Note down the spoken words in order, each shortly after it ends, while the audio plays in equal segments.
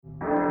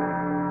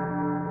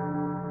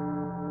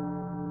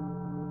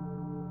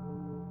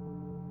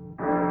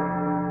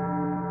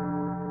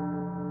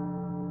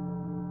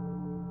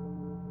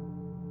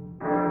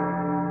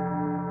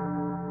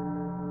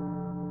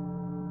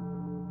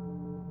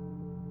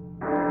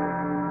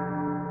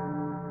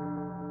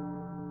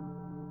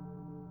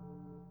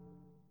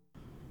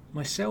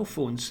My cell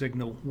phone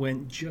signal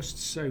went just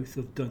south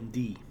of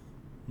Dundee,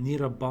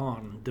 near a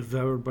barn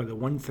devoured by the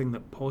one thing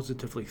that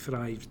positively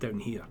thrives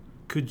down here,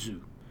 kudzu.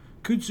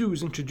 Kudzu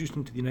was introduced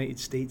into the United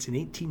States in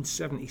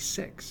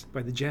 1876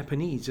 by the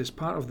Japanese as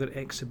part of their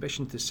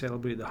exhibition to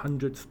celebrate the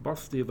 100th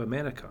birthday of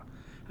America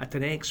at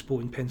an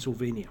expo in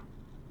Pennsylvania.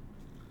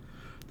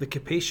 The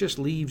capacious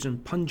leaves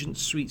and pungent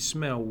sweet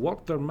smell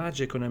worked their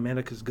magic on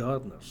America's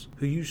gardeners,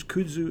 who used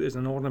kudzu as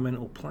an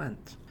ornamental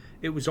plant.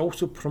 It was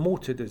also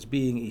promoted as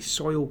being a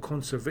soil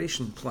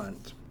conservation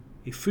plant,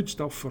 a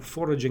foodstuff for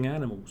foraging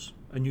animals,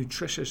 a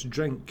nutritious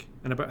drink,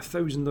 and about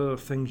 1,000 other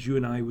things you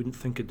and I wouldn't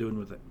think of doing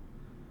with it.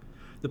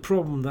 The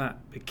problem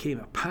that became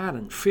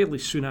apparent fairly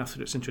soon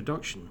after its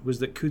introduction was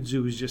that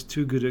kudzu was just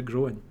too good at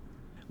growing.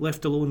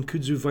 Left alone,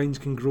 kudzu vines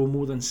can grow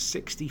more than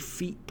 60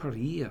 feet per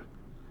year.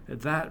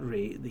 At that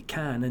rate, they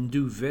can and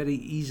do very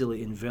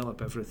easily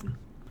envelop everything.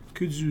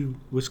 Kudzu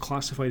was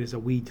classified as a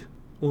weed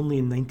only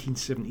in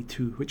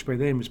 1972, which by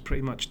then was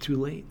pretty much too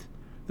late.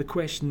 The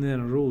question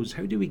then arose,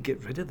 how do we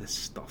get rid of this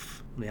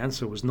stuff? And the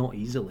answer was not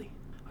easily.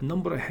 A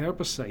number of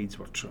herbicides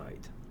were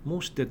tried.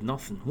 Most did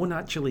nothing. One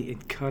actually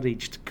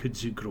encouraged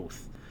kudzu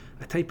growth.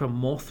 A type of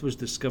moth was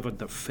discovered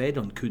that fed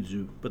on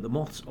kudzu, but the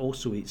moths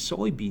also ate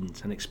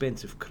soybeans, an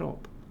expensive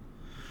crop.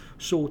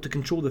 So, to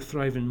control the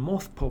thriving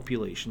moth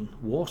population,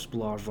 wasp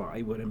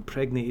larvae were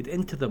impregnated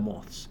into the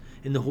moths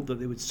in the hope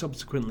that they would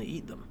subsequently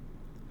eat them.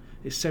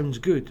 It sounds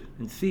good,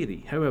 in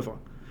theory. However,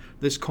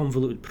 this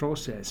convoluted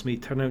process may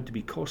turn out to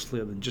be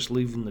costlier than just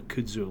leaving the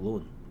kudzu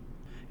alone.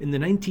 In the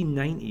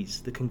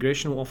 1990s, the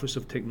Congressional Office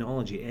of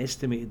Technology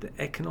estimated the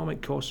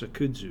economic costs of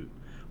kudzu,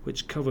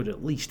 which covered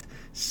at least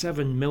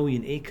 7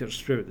 million acres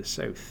throughout the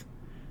South,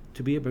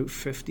 to be about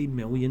 $50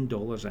 million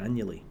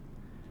annually.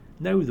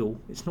 Now though,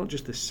 it's not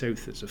just the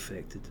South that's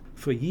affected.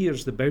 For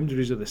years the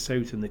boundaries of the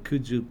South and the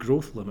kudzu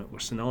growth limit were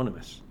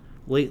synonymous.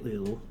 Lately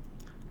though,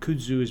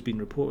 kudzu has been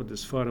reported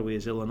as far away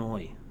as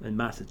Illinois and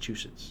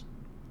Massachusetts.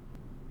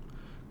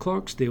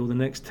 Clarksdale, the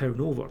next town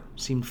over,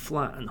 seemed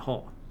flat and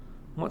hot,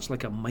 much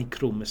like a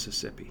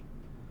micro-Mississippi.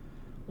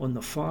 On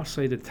the far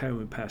side of town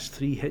we passed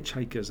 3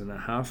 hitchhikers in a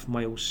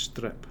half-mile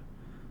strip,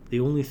 the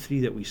only 3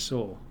 that we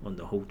saw on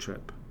the whole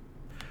trip.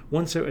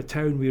 Once out of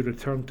town we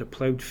returned to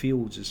ploughed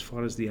fields as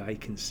far as the eye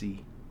can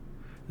see.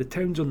 The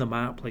towns on the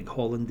map like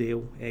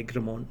Hollandale,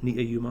 Egremont,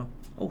 Niitayuma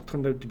all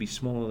turned out to be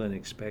smaller than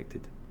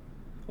expected,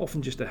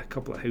 often just a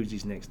couple of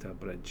houses next to a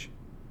bridge.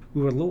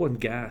 We were low on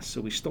gas, so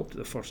we stopped at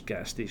the first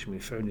gas station we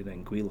found in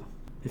Anguilla.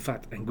 In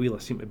fact,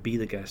 Anguilla seemed to be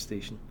the gas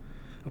station.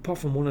 Apart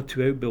from 1 or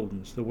 2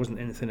 outbuildings, there wasn't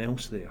anything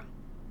else there.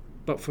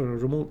 But for a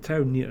remote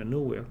town near to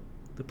nowhere,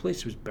 the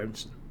place was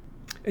bouncing.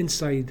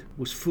 Inside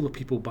was full of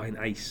people buying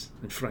ice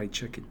and fried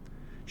chicken,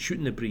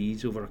 shooting the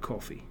breeze over a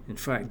coffee, in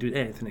fact doing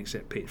anything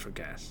except paying for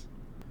gas.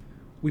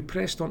 We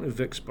pressed on to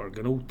Vicksburg,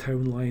 an old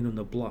town lying on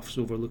the bluffs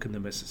overlooking the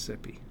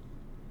Mississippi.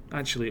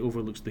 Actually it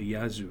overlooks the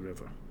Yazoo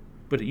River,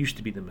 but it used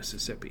to be the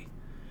Mississippi,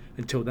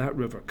 until that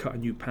river cut a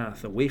new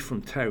path away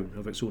from town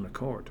of its own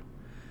accord.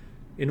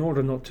 In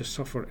order not to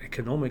suffer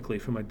economically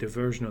from a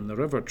diversion on the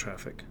river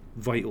traffic,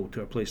 vital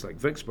to a place like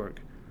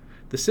Vicksburg,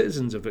 the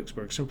citizens of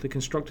Vicksburg simply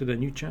constructed a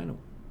new channel.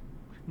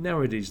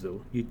 Nowadays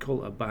though, you'd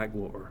call it a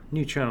backwater.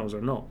 New channels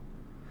are not.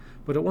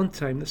 But at one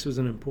time this was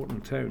an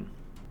important town.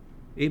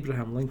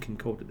 Abraham Lincoln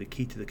called it the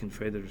key to the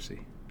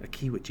Confederacy, a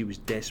key which he was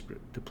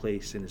desperate to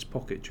place in his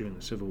pocket during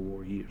the Civil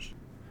War years.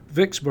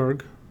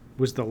 Vicksburg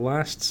was the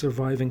last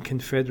surviving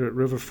Confederate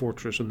river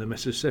fortress on the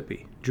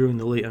Mississippi during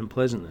the late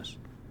Unpleasantness,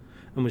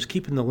 and was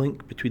keeping the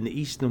link between the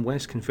East and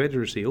West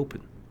Confederacy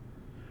open.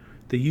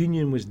 The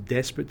Union was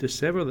desperate to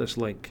sever this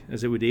link,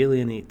 as it would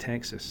alienate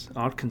Texas,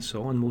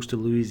 Arkansas, and most of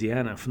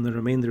Louisiana from the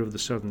remainder of the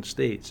southern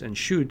states, and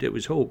should, it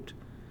was hoped,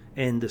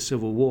 end the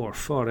Civil War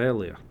far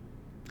earlier.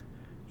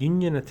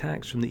 Union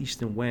attacks from the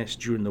East and West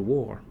during the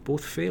war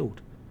both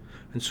failed,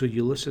 and so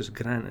Ulysses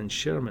Grant and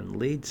Sherman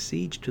laid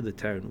siege to the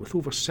town with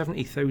over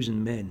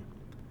 70,000 men.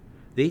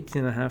 The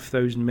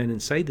 18,500 men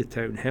inside the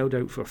town held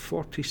out for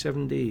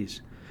 47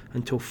 days,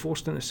 until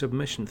forced into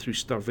submission through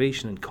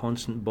starvation and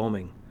constant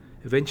bombing,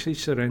 eventually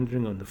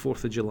surrendering on the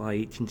 4th of July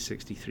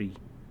 1863,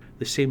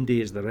 the same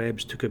day as the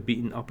Rebs took a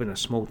beating up in a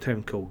small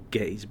town called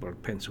Gettysburg,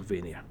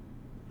 Pennsylvania.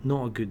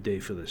 Not a good day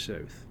for the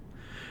South.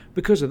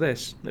 Because of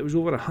this, it was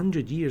over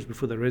 100 years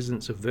before the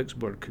residents of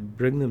Vicksburg could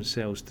bring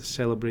themselves to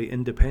celebrate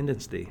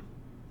Independence Day.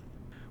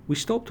 We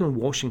stopped on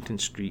Washington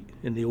Street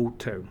in the Old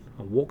Town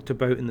and walked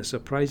about in the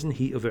surprising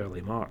heat of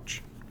early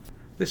March.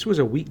 This was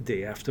a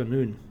weekday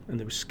afternoon, and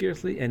there was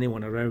scarcely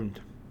anyone around.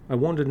 I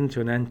wandered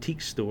into an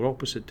antique store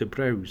opposite to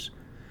browse,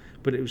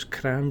 but it was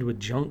crammed with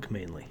junk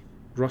mainly.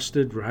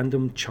 Rusted,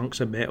 random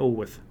chunks of metal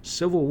with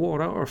Civil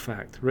War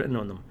artifact written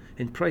on them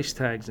in price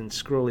tags and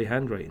scrawly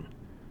handwriting.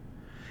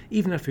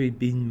 Even if we'd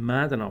been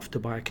mad enough to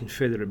buy a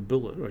Confederate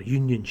bullet or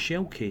Union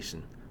shell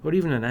casing, or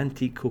even an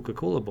antique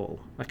Coca-Cola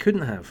bottle, I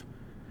couldn't have.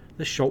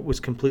 The shop was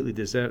completely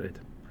deserted.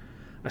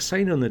 A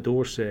sign on the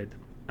door said,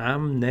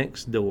 "I'm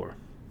next door."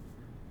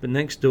 But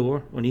next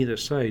door, on either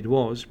side,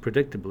 was,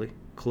 predictably,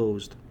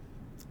 closed.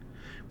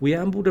 We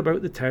ambled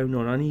about the town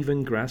on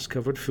uneven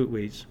grass-covered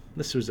footways.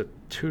 This was a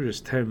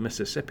tourist town,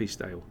 Mississippi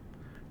style.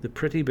 The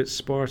pretty but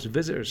sparse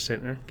visitors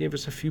centre gave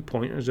us a few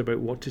pointers about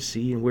what to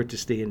see and where to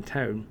stay in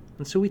town,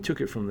 and so we took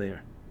it from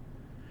there.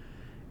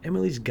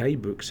 Emily's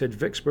guidebook said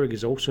Vicksburg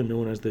is also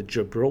known as the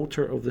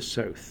Gibraltar of the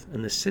South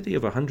and the City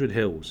of 100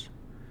 Hills.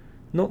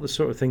 Not the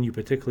sort of thing you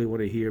particularly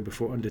want to hear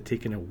before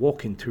undertaking a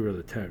walking tour of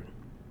the town.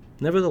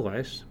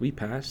 Nevertheless, we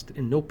passed,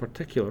 in no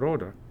particular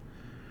order,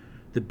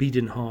 the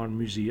Biedenharn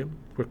Museum,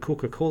 where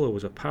Coca-Cola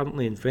was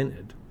apparently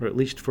invented, or at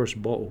least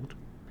first bottled,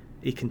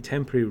 a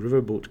contemporary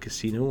riverboat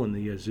casino on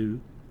the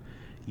Yazoo,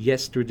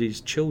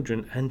 Yesterday's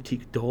Children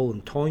Antique Doll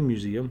and Toy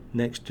Museum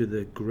next to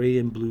the Grey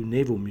and Blue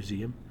Naval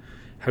Museum,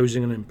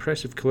 housing an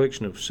impressive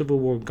collection of Civil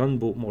War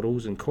gunboat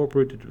models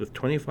incorporated with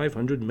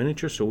 2,500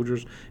 miniature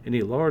soldiers in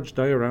a large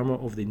diorama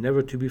of the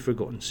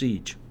never-to-be-forgotten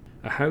siege,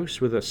 a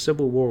house with a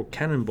Civil War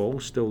cannonball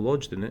still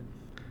lodged in it,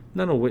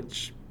 none of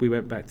which we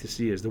went back to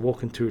see as the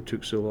walking tour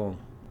took so long.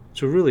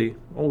 So really,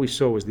 all we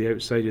saw was the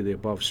outside of the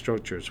above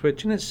structures,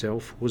 which in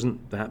itself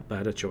wasn't that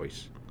bad a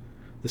choice.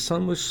 The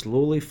sun was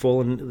slowly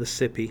falling into the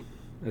sippy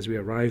as we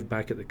arrived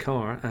back at the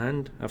car,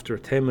 and, after a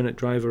 10-minute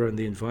drive around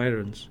the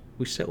environs,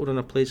 we settled on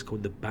a place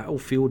called the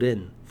Battlefield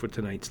Inn for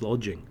tonight's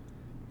lodging.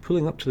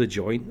 Pulling up to the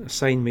joint, a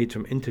sign made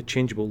from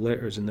interchangeable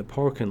letters in the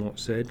parking lot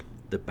said,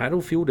 "The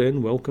Battlefield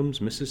Inn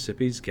welcomes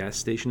Mississippi's gas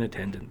station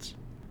attendants."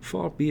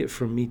 Far be it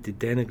from me to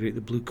denigrate the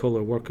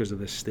blue-collar workers of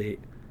this state,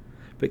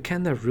 but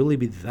can there really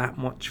be that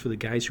much for the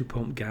guys who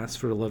pump gas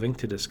for a living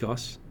to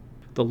discuss?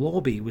 The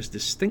lobby was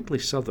distinctly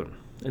southern.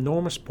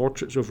 Enormous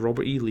portraits of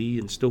Robert E. Lee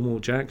and Stonewall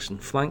Jackson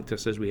flanked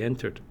us as we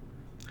entered.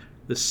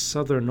 The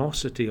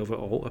southernosity of it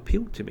all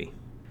appealed to me.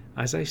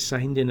 As I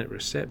signed in at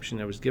reception,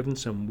 I was given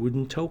some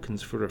wooden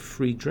tokens for a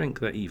free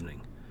drink that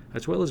evening,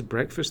 as well as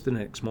breakfast the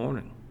next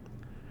morning.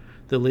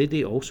 The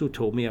lady also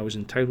told me I was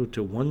entitled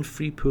to one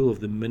free pull of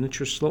the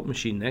miniature slot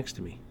machine next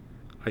to me.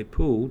 I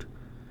pulled,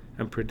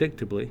 and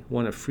predictably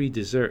won a free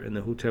dessert in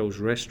the hotel's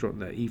restaurant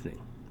that evening.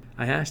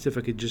 I asked if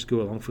I could just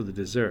go along for the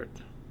dessert,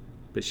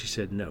 but she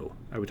said no,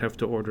 I would have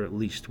to order at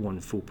least one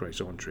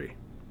full-price entree.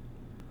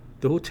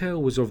 The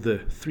hotel was of the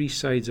 3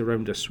 sides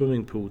around a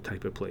swimming pool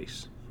type of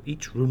place,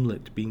 each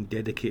roomlet being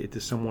dedicated to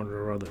someone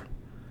or other.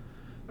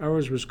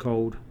 Ours was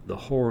called the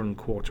Horn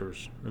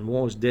Quarters, and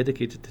was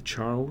dedicated to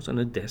Charles and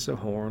Odessa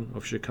Horn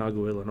of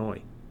Chicago,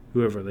 Illinois,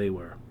 whoever they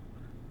were.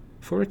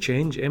 For a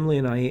change, Emily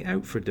and I ate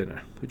out for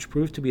dinner, which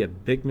proved to be a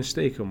big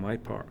mistake on my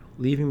part,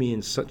 leaving me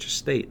in such a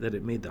state that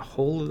it made the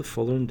whole of the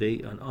following day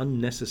an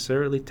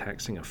unnecessarily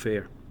taxing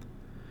affair.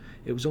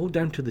 It was all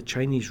down to the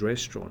Chinese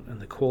restaurant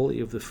and the quality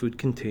of the food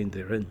contained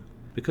therein.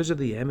 Because of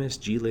the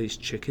MSG-laced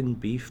chicken,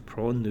 beef,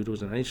 prawn,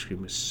 noodles and ice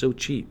cream was so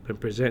cheap and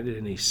presented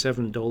in a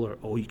 $7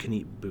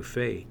 all-you-can-eat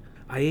buffet,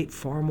 I ate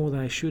far more than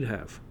I should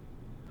have.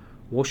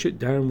 Wash it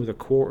down with a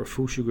quart of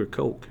full-sugar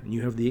Coke, and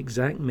you have the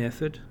exact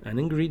method and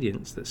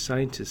ingredients that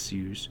scientists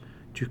use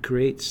to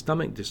create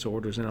stomach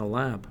disorders in a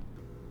lab.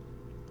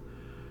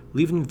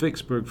 Leaving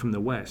Vicksburg from the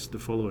west the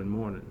following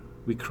morning,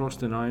 we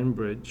crossed an iron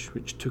bridge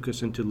which took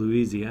us into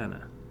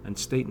Louisiana, and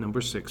state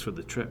number 6 for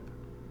the trip.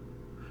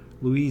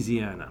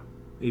 Louisiana.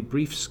 A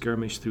brief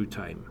skirmish through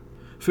time.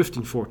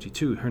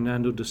 1542,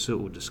 Hernando de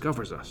Soto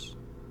discovers us.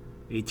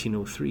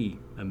 1803,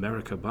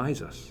 America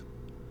buys us.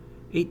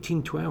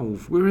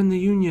 1812, we're in the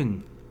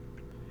Union.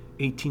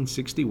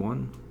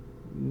 1861,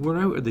 we're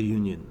out of the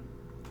Union.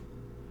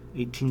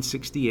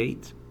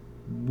 1868,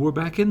 we're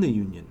back in the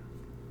Union.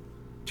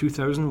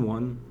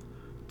 2001,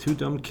 2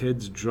 dumb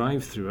kids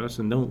drive through us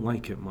and don't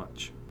like it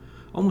much.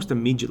 Almost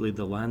immediately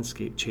the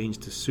landscape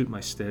changed to suit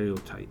my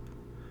stereotype.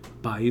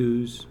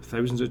 Bayous,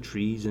 thousands of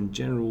trees, and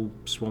general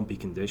swampy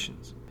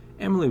conditions.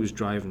 Emily was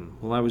driving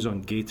while I was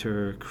on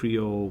Gator,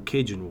 Creole,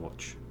 Cajun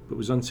watch, but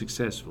was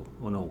unsuccessful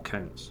on all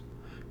counts.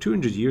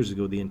 200 years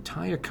ago, the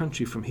entire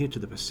country from here to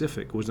the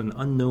Pacific was an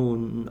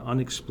unknown,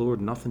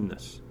 unexplored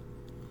nothingness.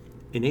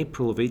 In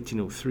April of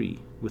 1803,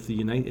 with the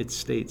United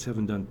States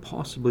having done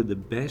possibly the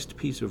best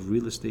piece of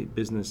real estate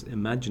business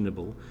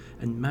imaginable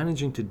and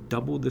managing to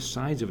double the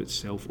size of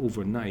itself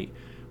overnight,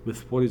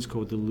 with what is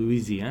called the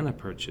Louisiana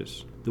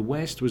Purchase, the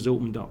West was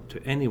opened up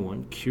to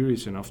anyone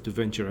curious enough to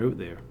venture out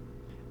there.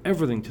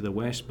 Everything to the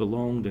West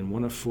belonged in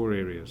one of 4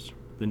 areas: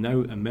 the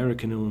now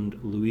American-owned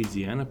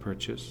Louisiana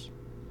Purchase,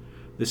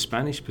 the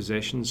Spanish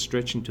possessions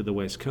stretching to the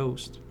west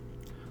coast,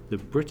 the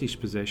British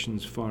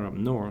possessions far up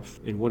north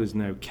in what is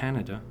now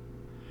Canada,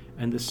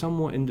 and the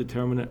somewhat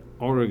indeterminate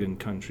Oregon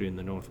country in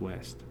the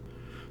northwest.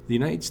 The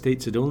United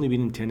States had only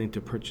been intending to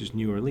purchase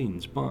New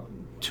Orleans, but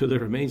to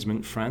their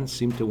amazement, France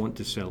seemed to want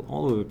to sell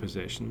all of their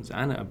possessions,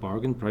 and at a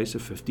bargain price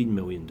of $15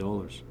 million.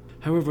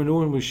 However, no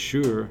one was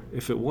sure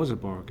if it was a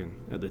bargain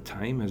at the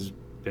time, as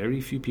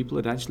very few people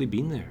had actually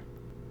been there.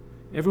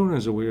 Everyone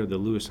is aware of the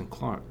Lewis and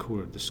Clark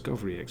Corps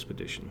Discovery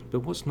Expedition,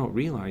 but what's not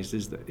realized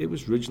is that it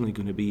was originally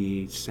going to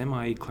be a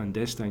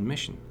semi-clandestine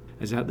mission,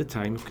 as at the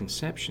time of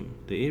conception,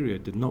 the area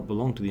did not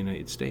belong to the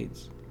United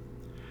States.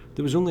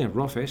 There was only a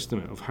rough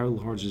estimate of how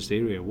large this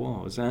area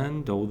was,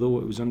 and although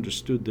it was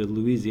understood the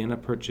Louisiana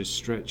Purchase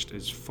stretched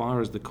as far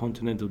as the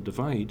Continental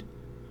Divide,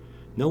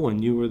 No one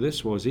knew where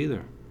this was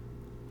either.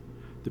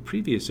 The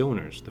previous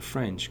owners, the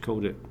French,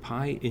 called it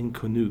Pays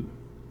Inconnu,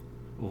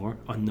 or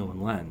unknown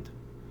land.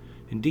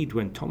 Indeed,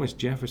 when Thomas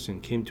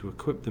Jefferson came to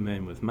equip the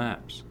men with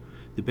maps,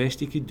 the best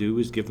he could do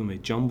was give them a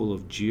jumble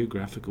of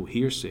geographical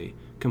hearsay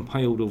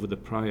compiled over the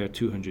prior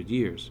 200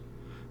 years,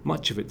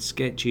 much of it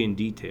sketchy in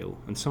detail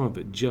and some of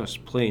it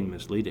just plain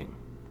misleading.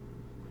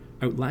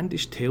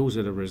 Outlandish tales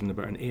had arisen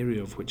about an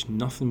area of which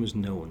nothing was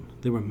known.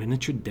 There were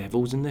miniature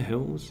devils in the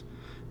hills,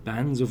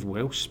 bands of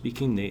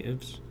Welsh-speaking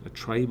natives, a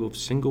tribe of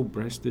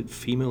single-breasted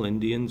female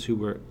Indians who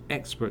were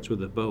experts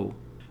with a bow,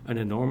 an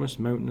enormous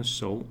mountain of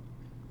salt,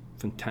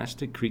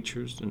 fantastic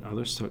creatures, and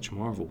other such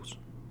marvels.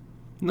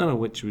 None of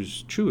which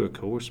was true, of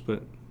course,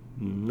 but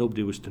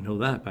nobody was to know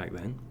that back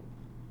then.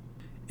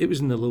 It was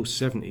in the low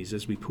 70s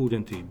as we pulled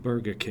into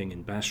Burger King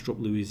in Bastrop,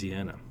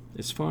 Louisiana,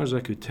 as far as I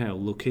could tell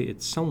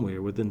located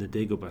somewhere within the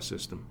Dagobah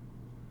system.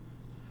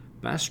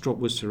 Bastrop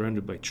was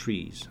surrounded by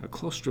trees, a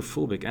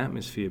claustrophobic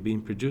atmosphere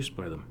being produced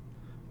by them.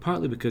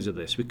 Partly because of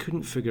this, we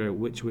couldn't figure out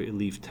which way to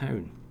leave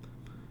town.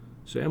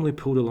 So Emily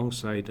pulled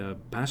alongside a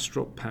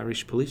Bastrop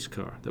Parish police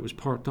car that was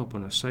parked up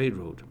on a side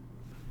road.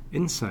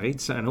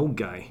 Inside sat an old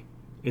guy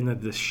in a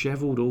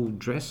dishevelled old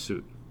dress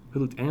suit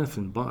who looked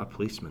anything but a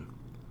policeman.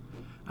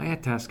 I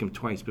had to ask him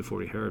twice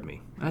before he heard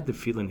me. I had the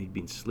feeling he'd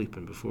been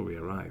sleeping before we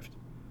arrived.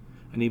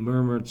 And he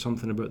murmured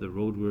something about the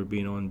road we were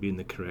being on being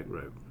the correct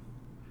route.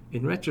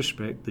 In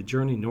retrospect, the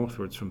journey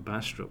northwards from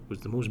Bastrop was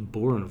the most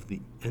boring of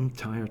the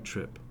entire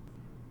trip.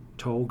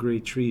 Tall grey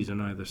trees on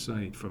either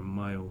side for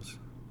miles.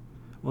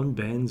 On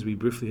bends, we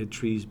briefly had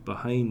trees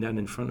behind and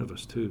in front of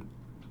us too.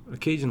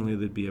 Occasionally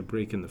there'd be a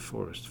break in the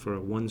forest for a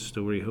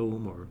one-story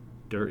home or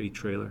dirty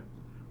trailer,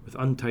 with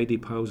untidy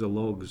piles of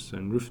logs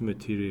and roofing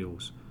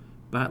materials,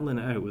 battling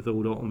it out with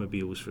old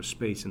automobiles for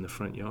space in the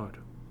front yard.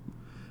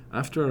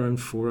 After around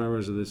 4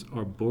 hours of this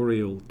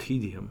arboreal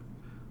tedium,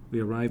 we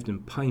arrived in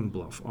Pine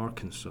Bluff,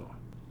 Arkansas,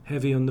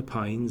 heavy on the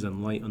pines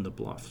and light on the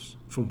bluffs,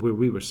 from where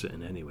we were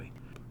sitting anyway.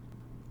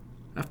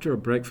 After a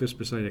breakfast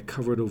beside a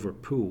covered-over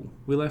pool,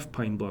 we left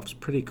Pine Bluff's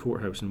pretty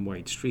courthouse and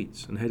wide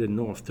streets and headed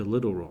north to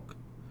Little Rock,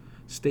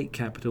 state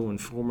capital and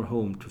former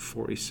home to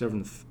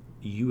 47th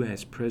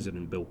U.S.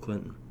 President Bill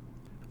Clinton.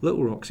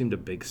 Little Rock seemed a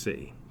big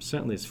city,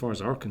 certainly as far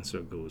as Arkansas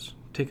goes,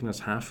 taking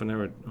us half an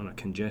hour on a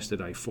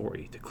congested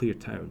I-40 to clear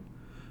town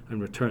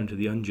and return to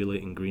the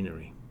undulating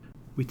greenery.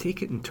 We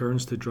take it in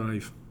turns to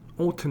drive,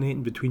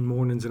 alternating between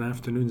mornings and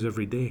afternoons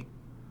every day.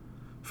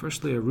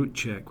 Firstly, a route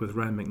check with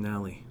Rand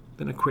McNally,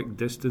 then a quick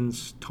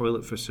distance,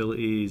 toilet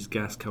facilities,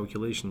 gas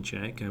calculation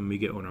check, and we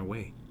get on our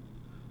way.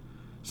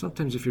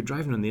 Sometimes if you're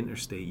driving on the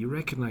interstate, you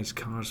recognise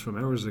cars from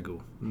hours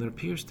ago, and there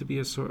appears to be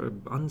a sort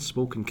of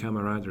unspoken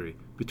camaraderie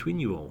between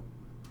you all.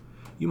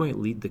 You might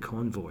lead the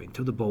convoy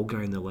until the bald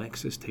guy in the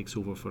Lexus takes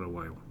over for a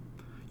while.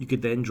 You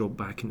could then drop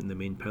back into the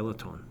main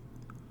peloton.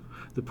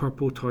 The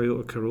purple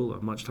Toyota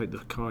Corolla, much like the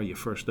car you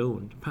first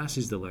owned,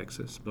 passes the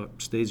Lexus,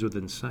 but stays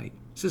within sight.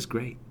 This is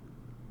great.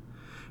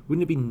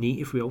 Wouldn't it be neat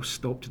if we all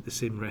stopped at the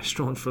same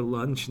restaurant for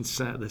lunch and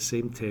sat at the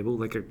same table,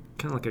 kind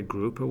of like a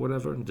group or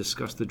whatever, and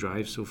discussed the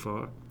drive so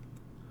far?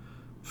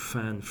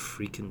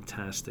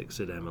 Fan-freaking-tastic,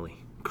 said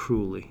Emily,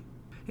 cruelly.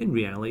 In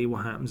reality,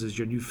 what happens is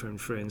your newfound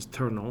friends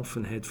turn off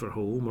and head for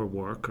home or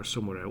work or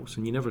somewhere else,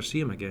 and you never see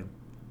them again.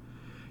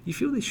 You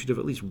feel they should have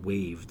at least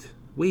waved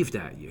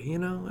at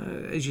you,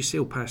 as you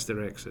sail past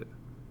their exit.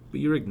 But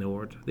you're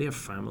ignored. They have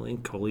family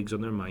and colleagues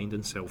on their mind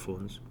and cell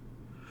phones.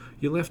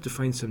 You're left to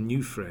find some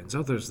new friends,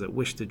 others that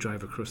wish to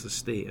drive across the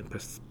state and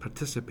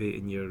participate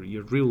in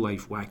your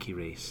real-life wacky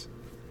race.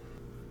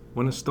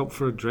 Want to stop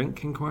for a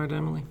drink? Inquired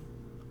Emily.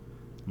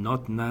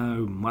 Not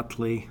now,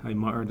 Muttley, I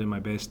muttered in my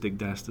best Dick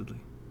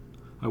Dastardly.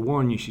 I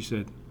warn you, she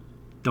said.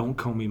 Don't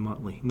call me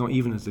Muttley, not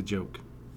even as a joke.